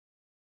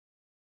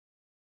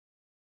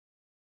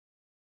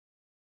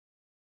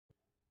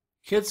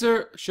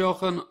Kitzur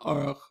Shulchan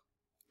Aruch,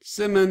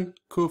 Siman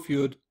Kuf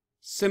Yud,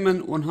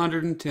 Siman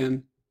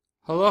 110,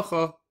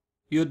 Halacha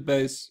Yud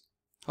Beis,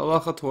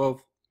 Halacha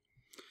 12.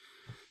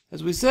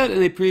 As we said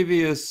in a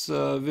previous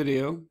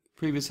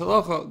previous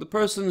halacha, the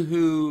person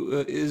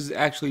who is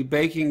actually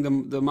baking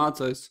the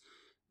matzahs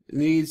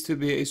needs to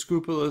be a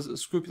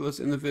scrupulous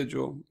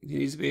individual. He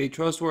needs to be a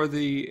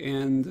trustworthy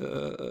and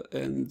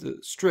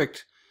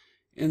strict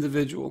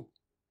individual.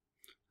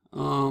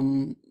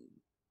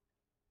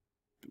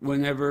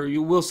 Whenever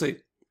you will see.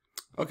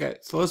 Okay,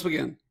 so let's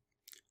begin.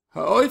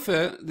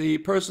 Ha'oife, the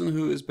person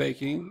who is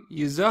baking,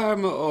 yizahar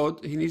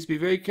ma'od, he needs to be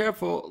very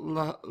careful,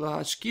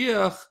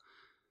 lahashkiach,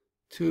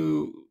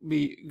 to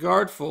be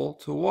guardful,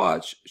 to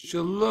watch,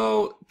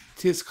 shelo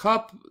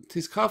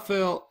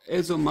tiskafel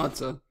ezo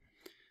matzah,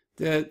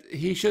 that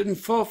he shouldn't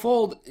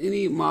fold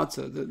any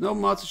matzah, that no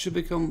matzah should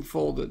become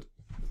folded.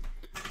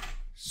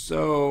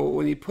 So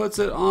when he puts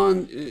it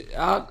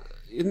out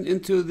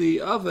into the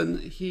oven,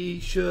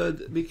 he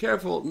should be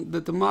careful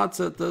that the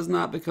matzah does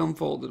not become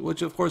folded,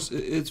 which of course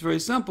it's very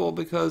simple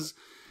because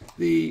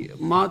the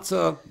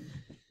matzah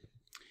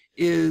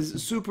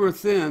is super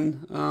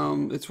thin.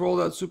 It's rolled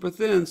out super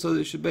thin, so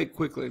that it should bake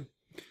quickly.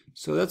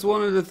 So that's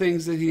one of the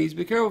things that he needs to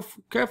be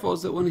careful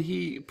is that when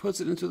he puts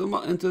it into the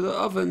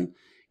oven,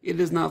 it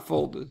is not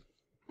folded.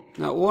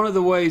 Now, one of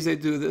the ways they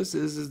do this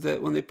is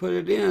that when they put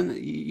it in,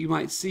 you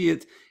might see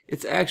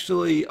it's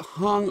actually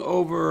hung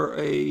over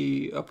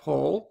a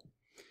pole,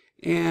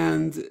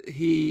 and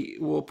he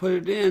will put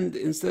it in,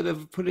 instead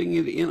of putting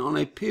it in on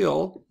a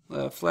peel,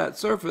 a flat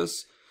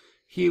surface,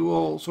 he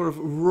will sort of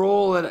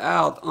roll it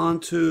out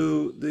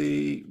onto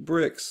the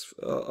bricks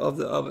of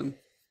the oven.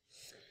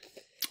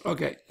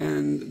 Okay,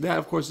 and that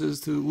of course is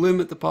to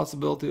limit the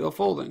possibility of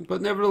folding,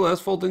 but nevertheless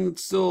folding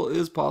still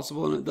is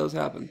possible, and it does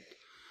happen.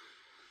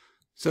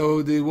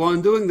 So the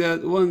one doing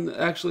that, the one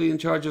actually in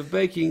charge of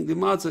baking the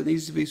matzah,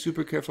 needs to be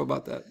super careful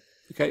about that.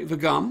 Okay,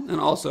 v'gam, and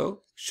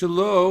also,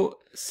 shelo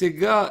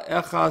siga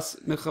echas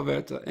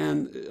mechaverta,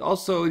 and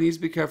also it needs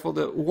to be careful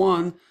that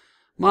one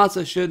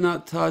matzah should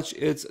not touch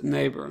its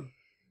neighbor.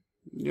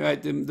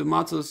 Right, the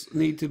matzahs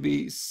need to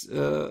be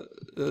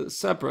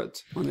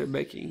separate when they're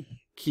baking.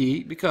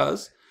 Ki,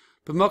 because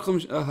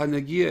b'makom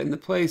hanagia, in the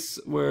place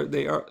where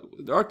they are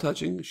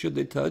touching, should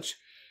they touch,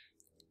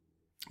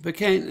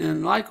 v'kein,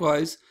 and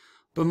likewise,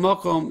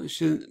 b'makom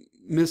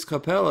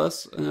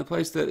miskapelas, in a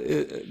place that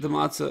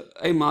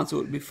a matzah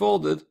would be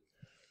folded,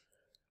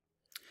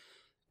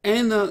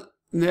 and the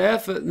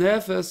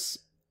nefes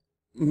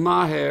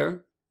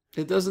maher,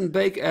 it doesn't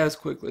bake as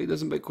quickly. It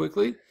doesn't bake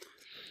quickly.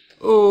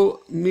 O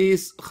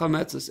mis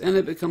chametzes, and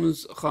it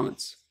becomes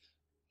chametz,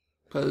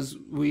 because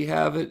we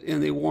have it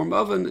in a warm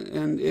oven,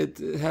 and it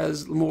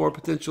has more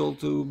potential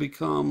to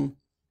become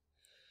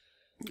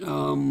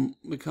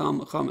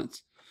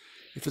chametz.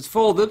 If it's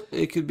folded,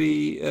 it could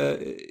be,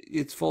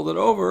 it's folded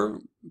over,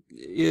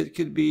 it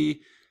could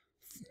be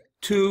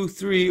 2,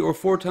 3, or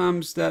 4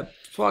 times, that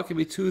spot could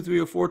be 2, 3,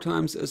 or 4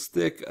 times as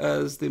thick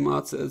as the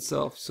matzah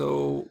itself.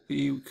 So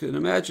you can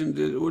imagine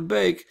that it would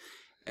bake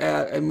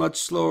at a much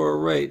slower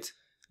rate.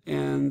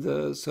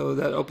 And so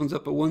that opens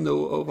up a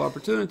window of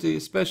opportunity,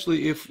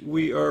 especially if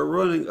we are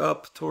running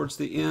up towards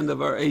the end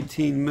of our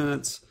 18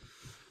 minutes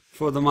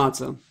for the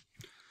matzah.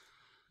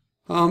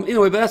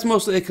 Anyway, but that's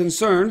mostly a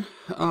concern.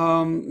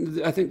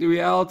 I think the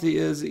reality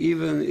is,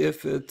 even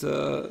if it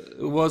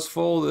was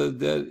folded,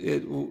 that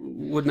it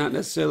would not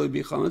necessarily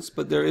be chametz,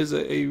 but there is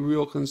a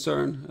real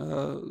concern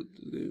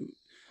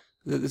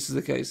that this is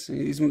the case.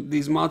 These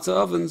matzah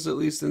ovens, at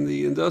least in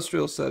the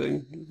industrial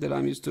setting that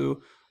I'm used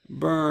to,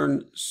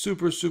 burn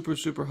super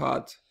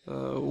hot,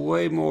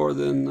 way more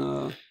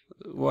than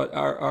what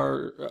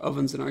our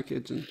ovens in our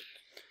kitchen.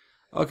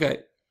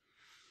 Okay.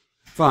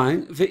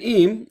 Fine.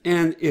 Ve'im,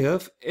 and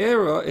if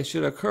era, it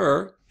should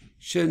occur,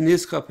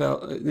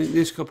 sheniskapla,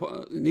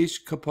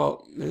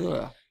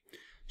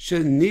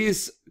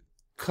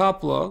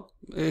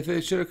 if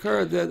it should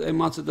occur that a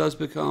matzah does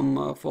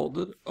become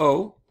folded,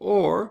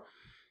 or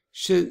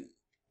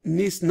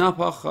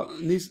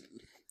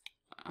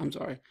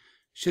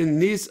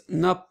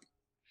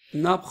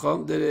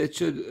that it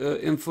should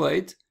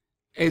inflate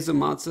as a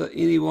matzah,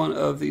 any one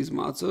of these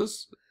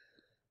matzahs.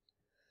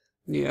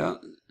 Yeah.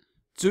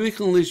 You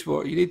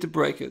need to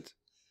break it.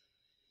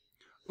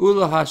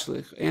 Ula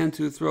hashlich, and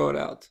to throw it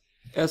out.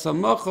 Es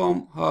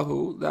hamakom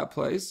hahu, that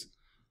place.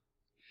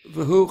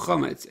 V'hu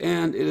chametz,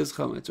 and it is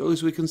chametz, or at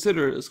least we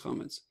consider it as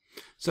chametz.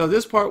 So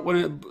this part, when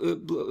it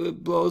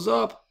blows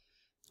up,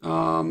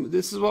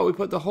 this is what we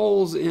put the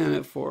holes in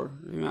it for.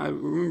 I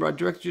remember I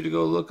directed you to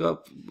go look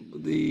up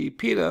the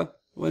pita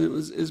when it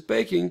is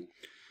baking,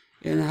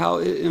 and how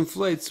it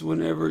inflates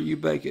whenever you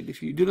bake it.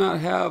 If you do not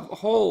have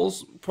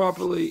holes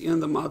properly in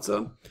the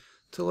matzah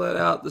to let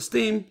out the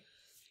steam,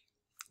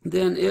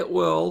 then it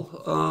will,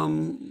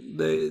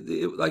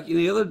 like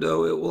any other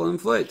dough, it will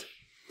inflate.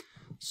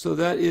 So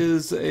that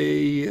is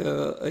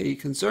a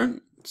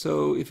concern.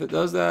 So if it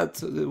does that,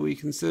 then we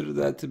consider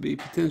that to be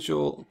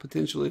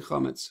potentially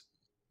chametz.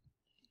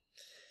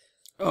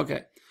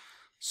 Okay.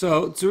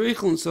 So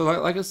tzarich, so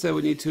like I said,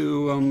 we need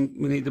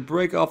to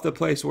break off the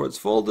place where it's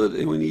folded,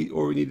 and we need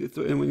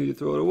to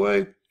throw it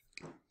away.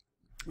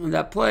 And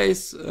that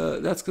place,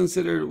 that's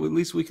considered, at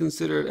least we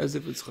consider it as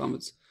if it's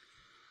chametz.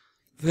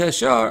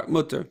 V'hashar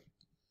mutter,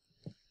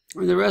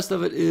 and the rest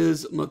of it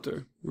is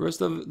mutter. The rest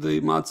of the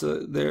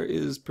matzah there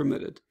is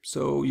permitted.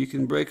 So you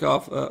can break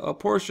off a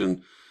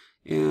portion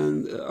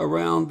and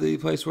around the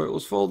place where it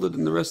was folded,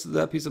 and the rest of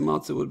that piece of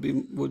matzah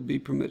would be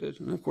permitted.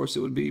 And of course,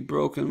 it would be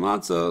broken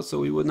matzah, so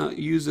we would not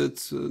use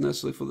it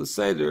necessarily for the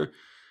seder,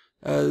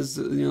 as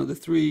the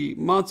 3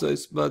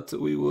 matzahs, but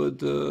we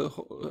would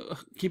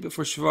keep it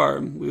for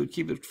shvarim. We would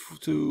keep it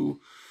to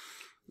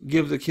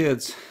give the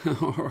kids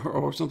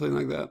or something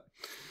like that.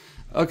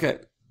 Okay,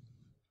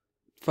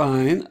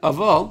 fine.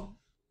 Aval,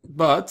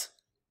 but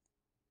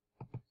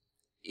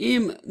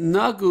im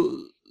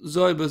nagu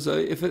zoy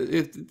b'zoy,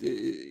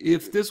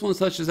 if this one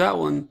touches that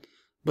one,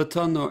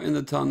 b'tanor, in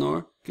the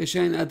tanor,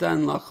 keshein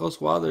adan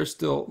lachos, while they're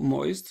still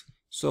moist,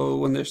 so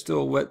when they're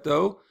still wet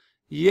dough,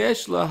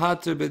 yesh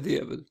lahater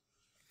b'diavad.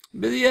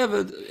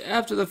 B'diavad,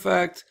 after the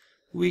fact,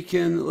 we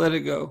can let it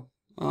go.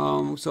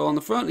 So on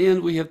the front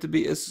end, we have to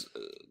be as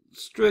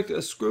strict,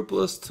 as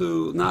scrupulous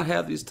to not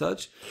have these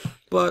touch.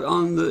 But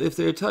if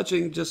they're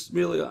touching just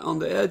merely on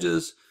the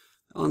edges,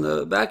 on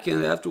the back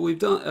end, after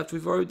we've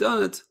already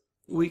done it,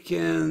 we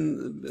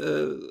can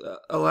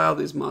allow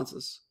these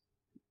matzahs.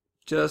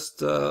 It's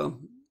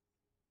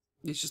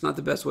just not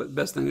the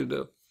best thing to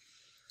do.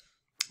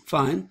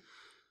 Fine.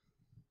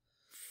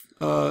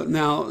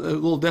 Now, a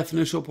little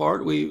definitional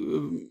part.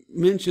 We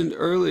mentioned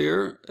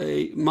earlier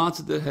a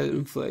matzah that had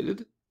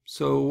inflated.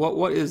 So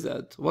what is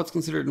that? What's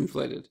considered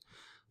inflated?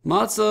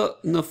 Matzah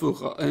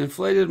nafucha, an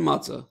inflated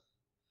matzah.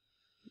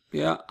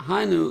 Yeah,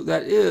 hainu,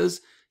 that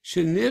is,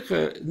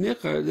 shenicher,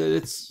 that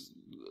it's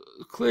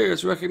clear,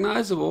 it's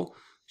recognizable,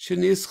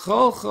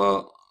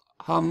 shenischolcha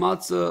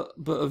hamatzah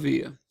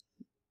ba'aviyah.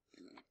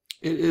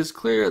 It is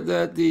clear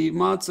that the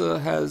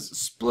matzah has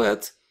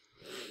split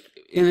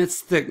in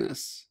its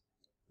thickness.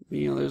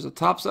 There's a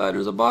top side,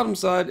 there's a bottom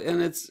side,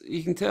 and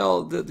you can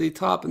tell that the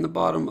top and the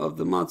bottom of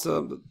the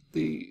matzah,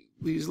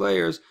 these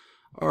layers,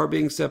 are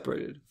being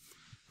separated.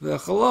 The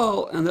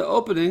chalal, and the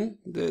opening,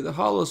 the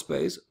hollow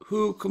space,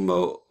 hu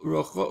kamo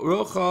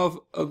rochav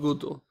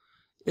agudel.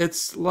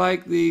 It's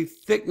like the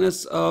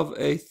thickness of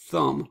a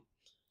thumb.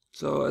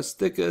 So as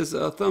thick as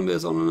a thumb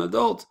is on an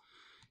adult,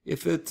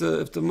 if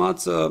the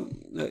matzah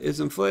is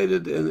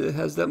inflated and it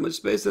has that much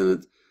space in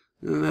it,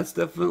 then that's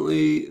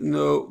definitely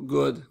no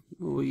good.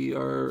 We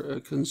are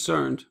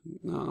concerned.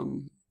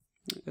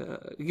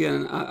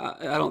 Again,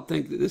 I don't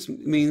think that this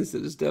means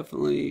that it's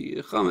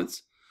definitely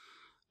chametz.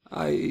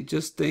 I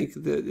just think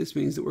that this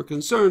means that we're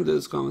concerned that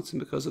it's chametz,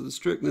 and because of the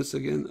strictness,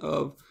 again,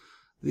 of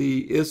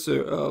the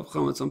isser of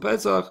chametz on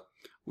Pesach,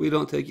 we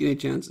don't take any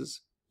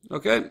chances.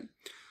 Okay?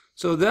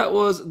 So that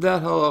was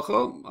that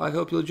halacha. I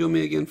hope you'll join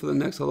me again for the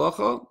next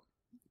halacha.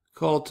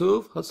 Kol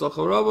tuv,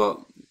 hatzlacha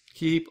rabba.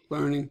 Keep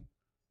learning.